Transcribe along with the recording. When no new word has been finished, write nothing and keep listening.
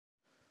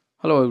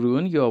Hello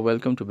everyone, you are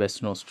welcome to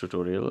Best Notes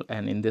tutorial,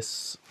 and in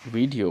this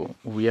video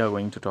we are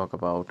going to talk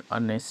about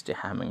Ernest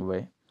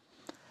Hemingway.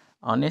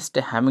 Ernest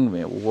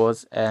Hemingway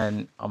was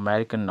an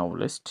American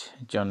novelist,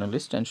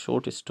 journalist and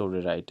short story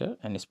writer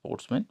and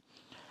sportsman.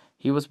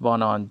 He was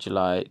born on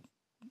July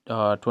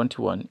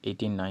 21,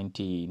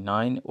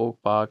 1899, Oak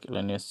Park,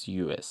 Illinois,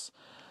 US.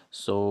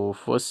 So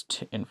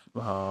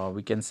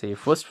we can say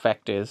first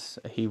fact is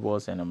he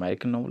was an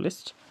American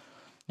novelist,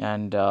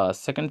 and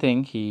second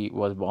thing, he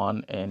was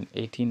born in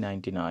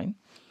 1899.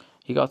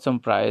 He got some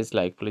prize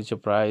like Pulitzer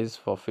Prize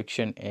for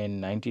fiction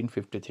in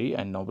 1953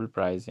 and Nobel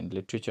Prize in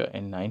literature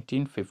in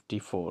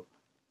 1954.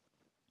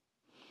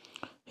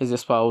 His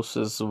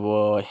spouses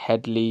were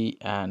Hedley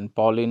and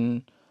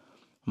Pauline,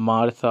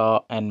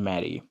 Martha and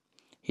Mary.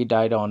 He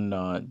died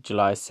on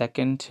July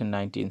 2nd,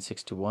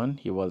 1961.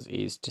 He was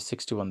aged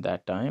 61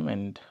 that time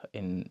and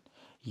in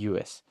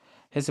US.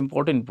 His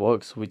important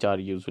works, which are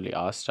usually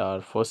asked,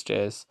 are first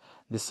is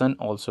The Sun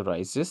Also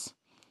Rises,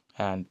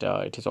 and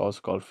it is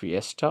also called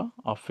Fiesta,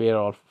 a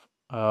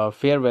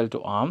farewell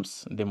to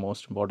arms, the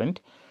most important,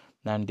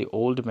 and The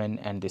Old Man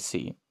and the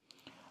Sea.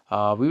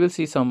 We will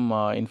see some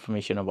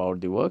information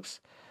about the works.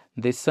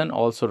 The Sun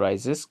Also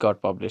Rises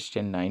got published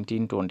in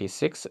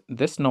 1926.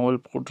 This novel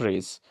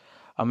portrays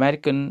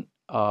American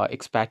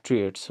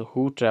expatriates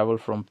who travel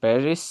from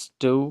Paris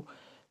to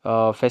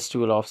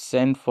Festival of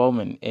Saint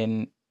Firmin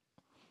in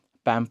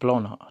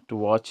Pamplona to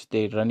watch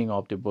the running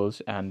of the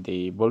bulls and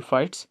the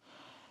bullfights.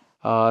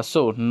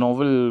 So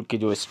novel की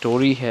जो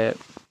story है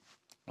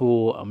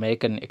वो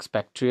American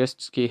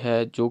एक्सपेक्ट्रियट्स की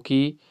है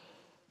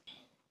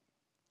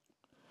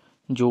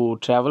जो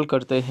travel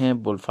करते हैं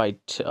bull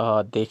fight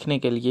देखने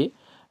के लिए.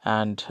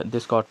 And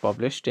this got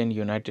published in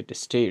United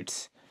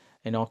states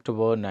in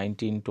October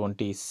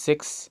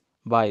 1926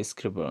 bye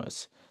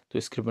स्क्रिबनर्स. तो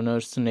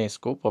स्क्रिबनर्स ने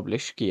इसको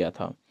पब्लिश किया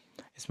था.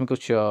 इसमें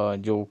कुछ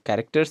जो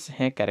कैरेक्टर्स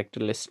हैं,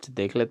 कैरेक्टर लिस्ट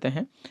देख लेते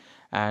हैं.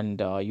 And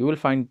you will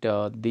find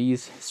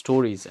these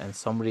stories and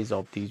summaries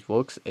of these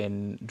works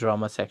in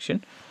drama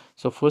section.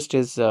 So first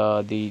is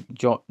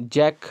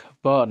Jack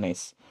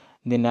Barnes,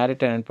 the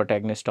narrator and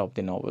protagonist of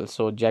the novel.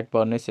 So Jack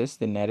Barnes is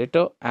the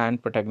narrator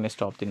and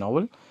protagonist of the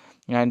novel,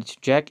 and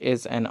Jack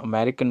is an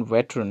American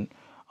veteran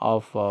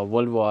of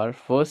World War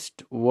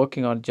First,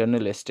 working on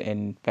journalist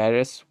in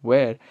Paris,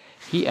 where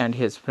he and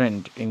his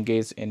friend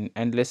engage in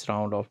endless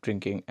round of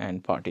drinking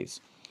and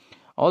parties.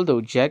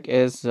 Although Jack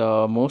is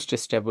most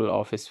stable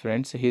of his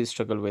friends, he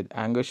struggles with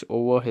anguish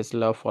over his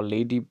love for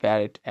Lady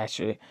Barrett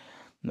Ashley,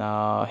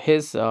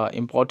 his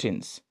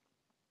importance,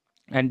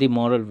 and the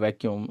moral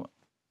vacuum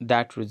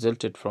that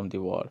resulted from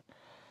the war.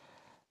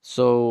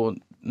 So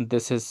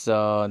this is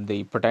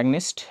the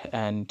protagonist,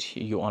 and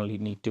you only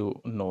need to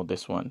know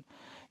this one.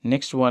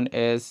 Next one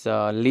is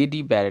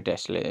Lady Barrett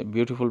Ashley, a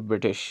beautiful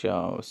British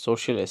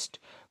socialist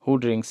who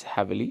drinks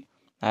heavily.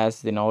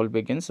 As the novel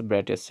begins,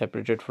 Brett is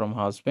separated from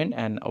her husband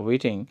and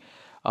awaiting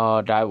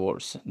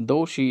divorce.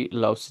 Though she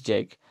loves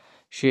Jake,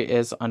 she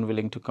is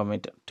unwilling to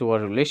commit to a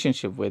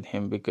relationship with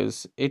him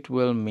because it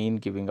will mean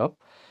giving up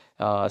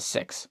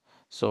sex.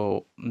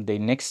 So the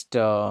next,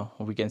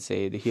 we can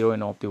say, the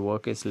heroine of the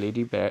work is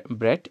Lady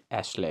Brett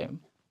Ashley.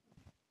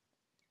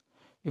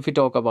 If we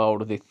talk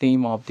about the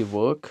theme of the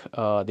work,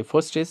 the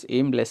first is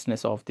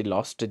aimlessness of the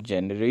lost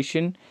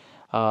generation.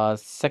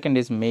 Second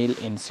is male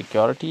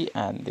insecurity,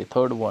 and the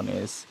third one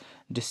is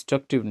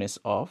destructiveness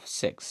of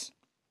sex.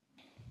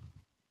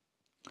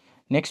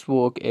 Next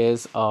work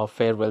is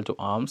Farewell to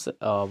Arms,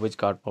 which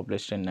got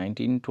published in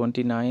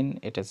 1929.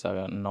 It is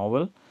a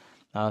novel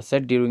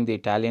set during the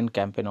Italian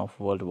campaign of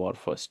World War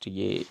First.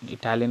 ये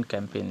Italian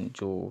campaign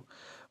जो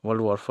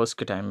world war first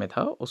के time में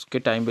था, उसके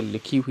time पे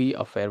लिखी हुई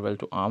a farewell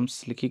to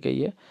arms लिखी गई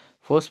है.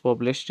 First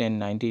published in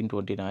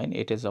 1929.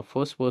 It is a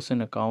first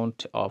person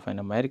account of an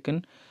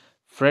American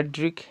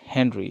Frederick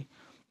Henry.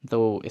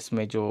 तो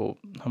इसमें जो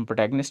हम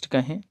प्रोटैगनिस्ट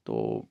कहें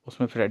तो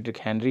उसमें फ्रेडरिक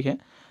हेनरी है,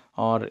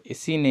 और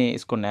इसी ने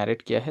इसको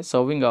नैरेट किया है.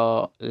 Serving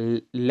a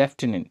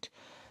lieutenant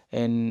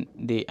in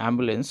the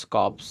ambulance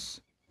cops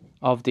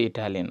of the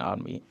Italian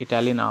army.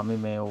 Italian army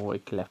में वो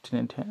एक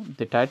लेफ्टिनेंट है.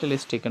 The title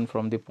is taken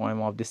from the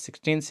poem of the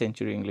 16th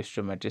century English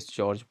dramatist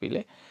George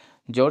Peele.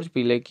 George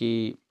पीले की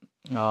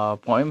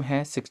poem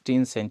है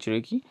 16th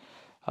century की,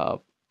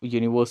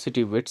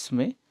 university wits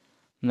में.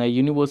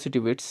 University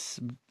wits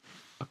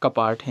का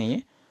पार्ट है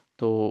ये.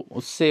 तो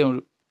उससे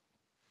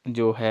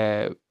जो है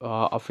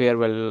अ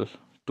फेयरवेल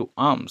टू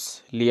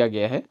आर्म्स लिया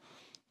गया है.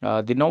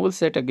 The novel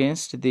set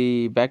against the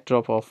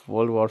backdrop of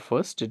World War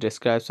First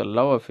describes a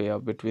love affair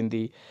between the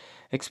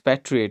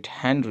expatriate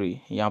Henry.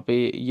 यहाँ पे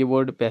ये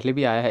वर्ड पहले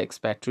भी आया है,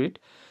 expatriate.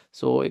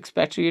 सो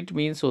एक्सपैट्रिएट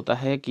मीन्स होता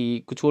है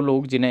कि कुछ वो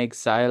लोग जिन्हें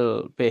एक्साइल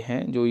पे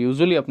हैं, जो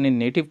यूजुअली अपने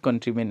नेटिव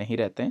कंट्री में नहीं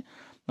रहते हैं,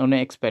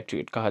 उन्हें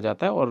एक्सपैट्रिएट कहा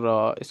जाता है.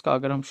 और इसका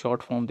अगर हम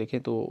शॉर्ट फॉर्म देखें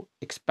तो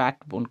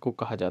एक्सपैट उनको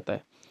कहा जाता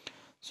है.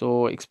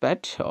 सो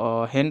expat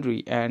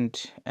Henry and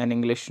an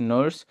English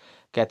nurse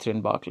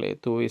Catherine Berkeley.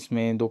 तो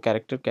इसमें दो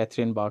character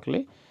Catherine Berkeley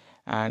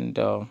and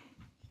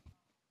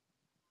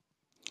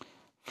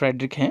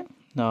Frederick हैं.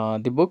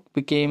 The book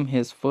became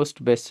his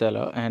first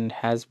bestseller and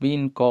has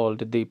been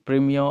called the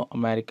premier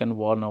American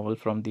war novel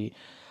from the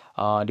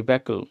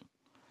debacle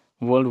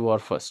world war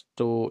first.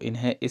 तो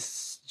इन्हें इस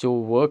जो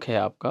work है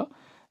आपका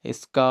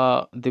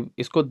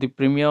इसको the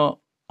premiere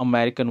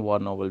American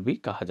war novel भी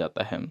कहा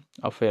जाता है।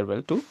 अ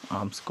फेयरवेल टू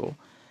आर्म्स को।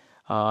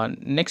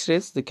 Next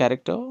is the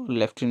character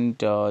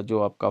lieutenant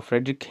जो आपका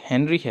फ्रेडरिक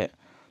हेनरी है,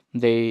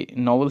 the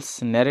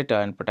novels narrator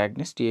and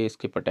protagonist, ये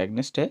इसके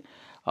प्रोटैगनिस्ट है।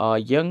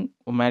 Young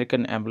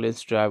American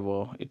ambulance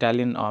driver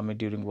Italian army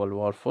during world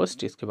war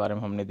first, इसके बारे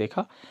में हमने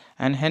देखा।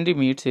 And Henry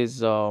meets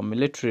his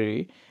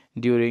military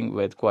during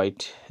with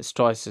quite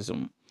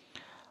stoicism.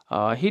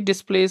 He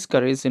displays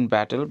courage in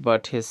battle,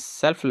 but his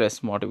selfless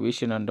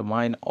motivation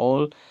undermines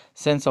all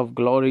sense of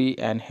glory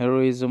and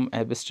heroism,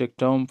 abstract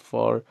term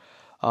for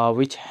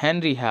which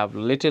Henry have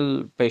little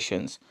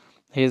patience.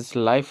 His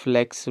life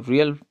lacks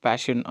real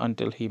passion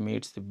until he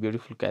meets the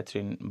beautiful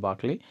Catherine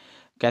Barclay.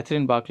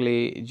 Catherine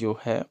Barclay जो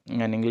है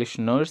an English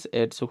nurse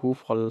aides who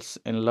falls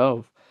in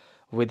love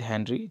with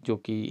Henry, जो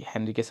कि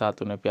Henry के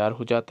साथ उन्हें प्यार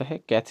हो जाता है।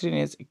 Catherine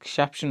is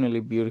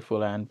exceptionally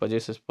beautiful and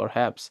possesses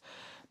perhaps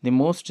the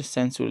most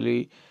sensually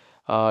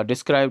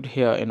described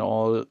here in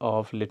all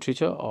of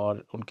literature.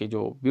 और उनके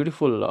जो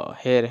ब्यूटीफुल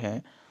हेयर हैं,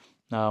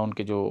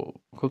 उनके जो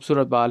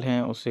खूबसूरत बाल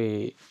हैं, उसे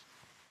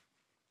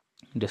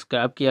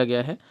डिस्क्राइब किया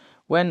गया है।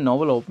 When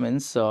novel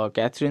opens,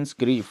 Catherine's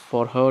grief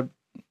for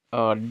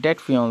her dead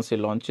fiancé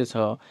launches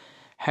her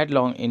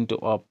headlong into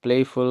a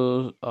playful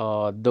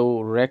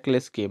though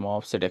reckless game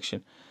of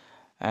seduction,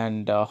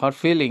 and her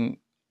feeling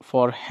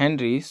for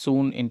Henry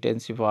soon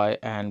intensify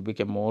and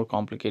became more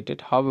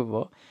complicated.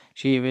 However,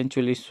 she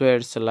eventually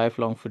swears a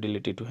lifelong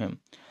fidelity to him.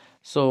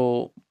 So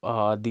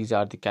these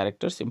are the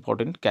characters,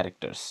 important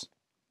characters.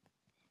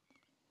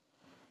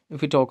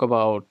 If we talk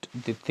about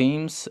the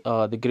themes,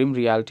 the grim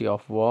reality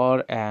of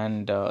war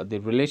and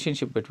the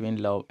relationship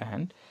between love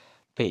and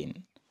pain.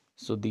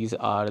 So these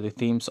are the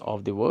themes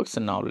of the works,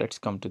 and now let's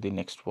come to the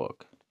next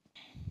work.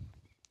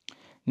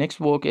 Next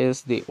work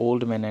is The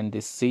Old Man and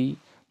the Sea.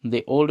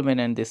 The Old Man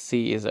and the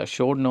Sea is a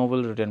short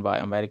novel written by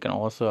American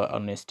author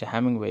Ernest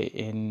Hemingway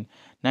in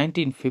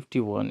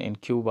 1951 in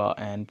Cuba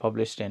and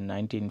published in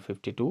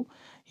 1952.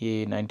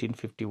 ये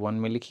 1951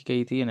 में लिखी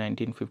गई थी,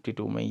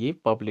 1952 में ये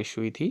publish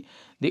हुई थी।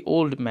 The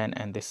Old Man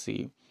and the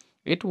Sea.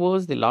 It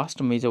was the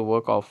last major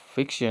work of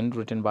fiction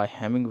written by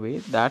Hemingway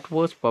that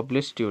was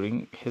published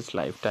during his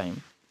lifetime.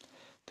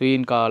 तो ये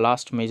इनका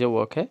लास्ट मेजर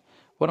वर्क है।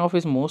 One of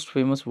his most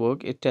famous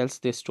work, it tells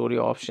the story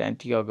of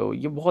Santiago.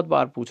 ये बहुत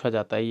बार पूछा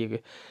जाता है ये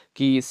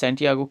कि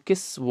सैंटियागो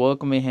किस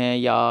वर्क में है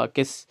या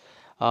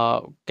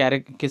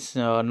किस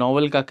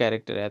नॉवल का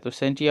कैरेक्टर है। तो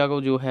सैंटियागो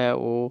जो है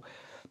वो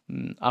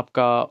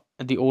आपका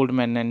the old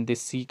man and the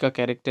सी का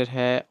कैरेक्टर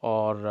है,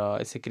 और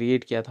इसे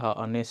क्रिएट किया था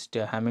अर्नेस्ट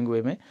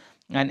हेमिंगवे में।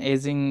 एन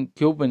एजिंग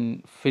क्यूबन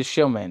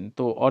फिशरमैन,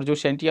 तो और जो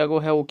सैंटियागो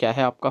है वो क्या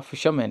है, आपका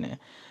फिशरमैन है,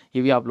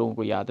 ये भी आप लोगों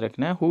को याद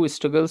रखना है। Who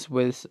struggles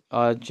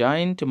with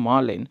giant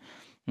Marlin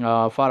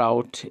far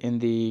out in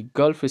the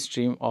gulf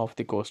stream of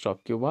the coast of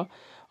Cuba,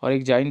 और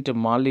एक जाइंट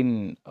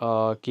मार्लिन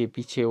के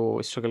पीछे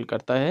वो स्ट्रगल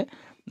करता है।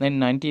 In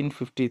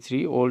 1953,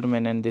 Old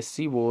Man and the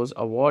Sea was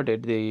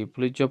awarded the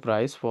Pulitzer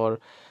Prize for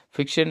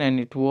Fiction,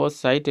 and it was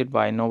cited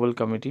by Nobel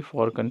Committee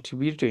for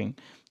contributing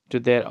to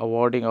their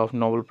awarding of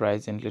Nobel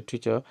Prize in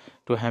Literature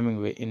to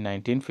Hemingway in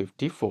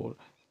 1954.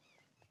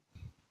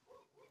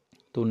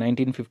 तो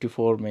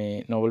 1954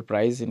 में Nobel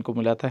prize इनको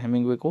मिला था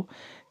Hemingway को।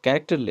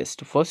 Character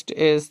list, first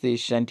is the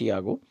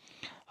Santiago.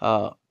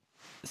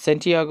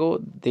 Santiago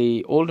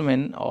the old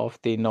man of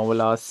the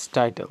नोवेलास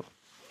title.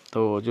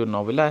 तो जो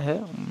novella है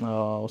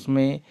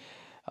उसमें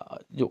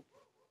जो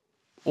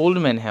ओल्ड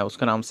मैन है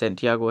उसका नाम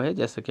सैंटियागो है,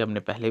 जैसा कि हमने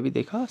पहले भी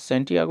देखा।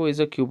 Santiago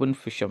is a Cuban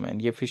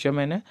fisherman, ये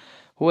फिशरमैन है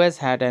who has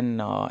had an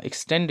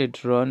extended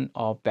run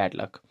of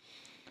bad luck.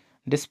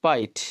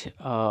 Despite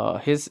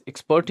his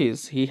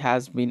expertise, he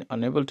has been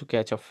unable to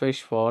catch a fish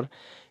for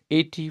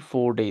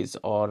 84 days,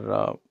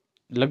 और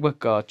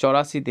लगभग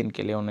 84 दिन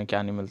के लिए उन्हें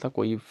क्या नहीं मिलता,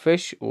 कोई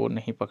फिश वो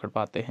नहीं पकड़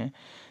पाते हैं।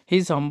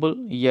 He is humble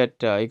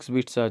yet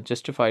exhibits a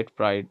justified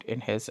pride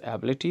in his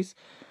abilities.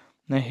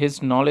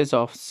 His knowledge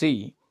of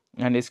sea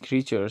and his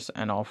creatures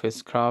and of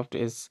his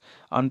craft is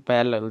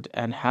unparalleled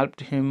and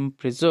helped him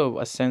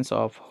preserve a sense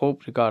of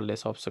hope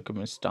regardless of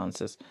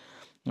circumstances.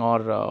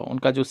 और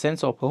उनका जो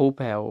sense of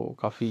hope है वो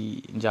काफ़ी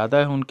ज़्यादा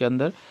है उनके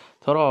अंदर।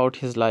 Through out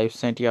his life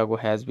Santiago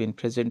has been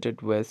presented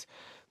with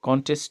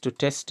contest to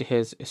test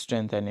his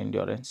strength and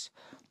endurance,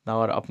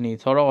 और अपनी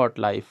थ्रू आउट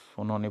लाइफ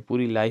उन्होंने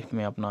पूरी लाइफ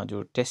में अपना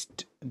जो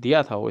टेस्ट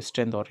दिया था वो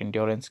स्ट्रेंथ और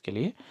एंड्योरेंस के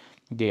लिए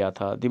दिया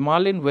था। The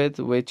Marlin with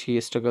which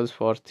he struggles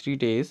for 3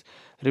 days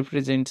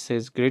represents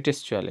his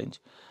greatest challenge,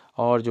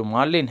 और जो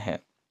मार्लिन है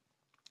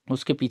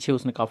उसके पीछे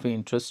उसने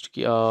काफ़ी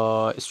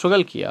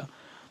स्ट्रगल किया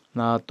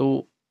ना,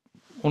 तो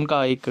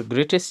उनका एक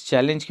ग्रेटेस्ट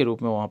चैलेंज के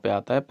रूप में वहाँ पे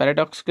आता है।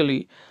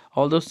 Paradoxically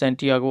although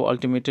Santiago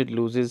अल्टीमेटेड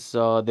loses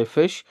the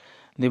fish,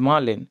 the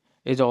Marlin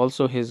is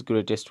also his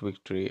greatest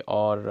victory,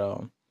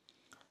 और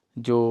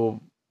जो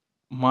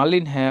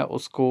मार्लिन है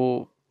उसको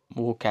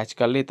वो कैच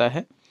कर लेता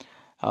है,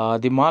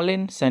 The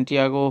marlin,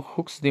 Santiago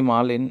hooks the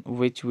marlin,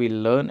 which we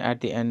learn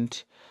at the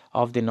end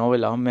of the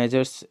novella,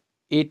 measures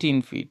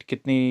 18 feet.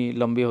 कितनी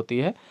लंबी होती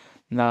है?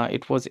 Now,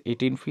 it was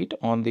 18 feet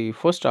on the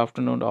first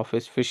afternoon of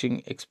his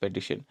fishing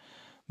expedition.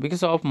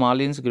 Because of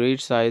marlin's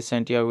great size,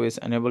 Santiago is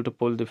unable to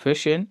pull the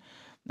fish in,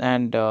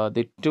 and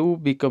the two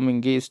become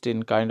engaged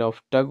in kind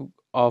of tug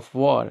of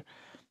war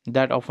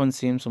that often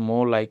seems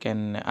more like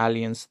an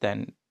alliance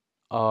than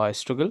a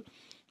struggle.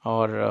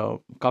 और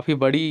काफ़ी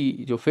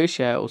बड़ी जो fish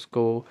है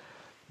उसको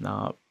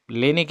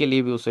लेने के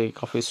लिए भी उसे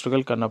काफ़ी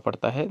स्ट्रगल करना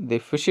पड़ता है. The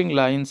fishing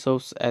line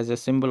serves as a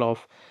symbol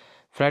of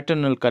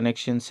fraternal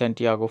connection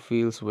Santiago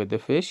feels with the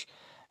fish.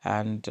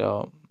 And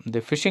the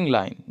fishing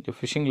line, जो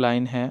फिशिंग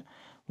लाइन है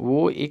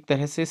वो एक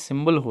तरह से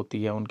सिंबल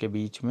होती है उनके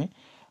बीच में.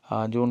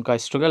 जो उनका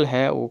स्ट्रगल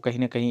है वो कहीं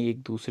ना कहीं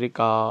एक दूसरे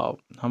का,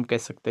 हम कह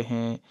सकते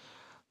हैं,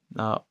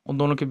 उन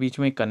दोनों के बीच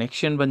में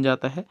कनेक्शन बन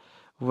जाता है.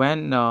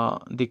 When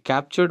the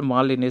captured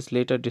marlin is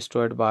later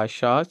destroyed by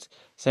sharks,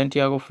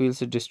 Santiago feels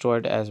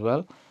destroyed as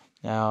well.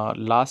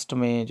 Last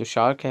में जो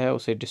शार्क है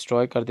उसे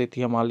डिस्ट्रॉय कर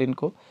देती है मार्लिन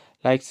को.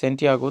 Like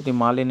Santiago, the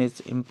Marlin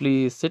is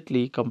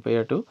implicitly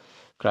compare to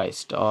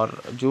Christ.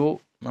 और जो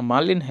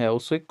मार्लिन है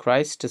उसे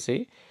क्राइस्ट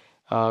से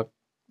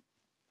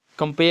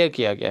कंपेयर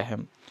किया गया है.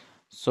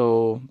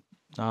 सो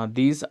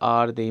these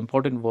are the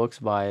important works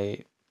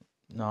by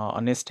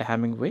Ernest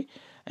Hemingway,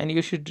 and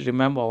you should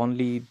remember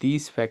only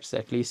these facts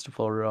at least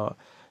for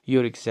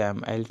your exam,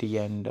 LT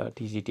and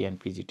TGT and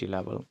PGT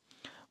level.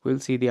 We'll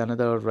see the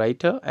another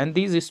writer, and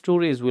these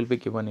stories will be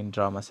given in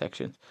drama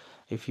sections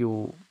if you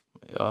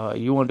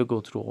want to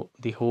go through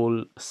the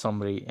whole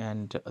summary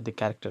and the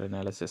character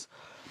analysis.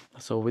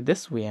 So with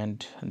this we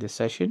end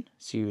this session.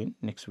 See you in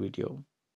next video.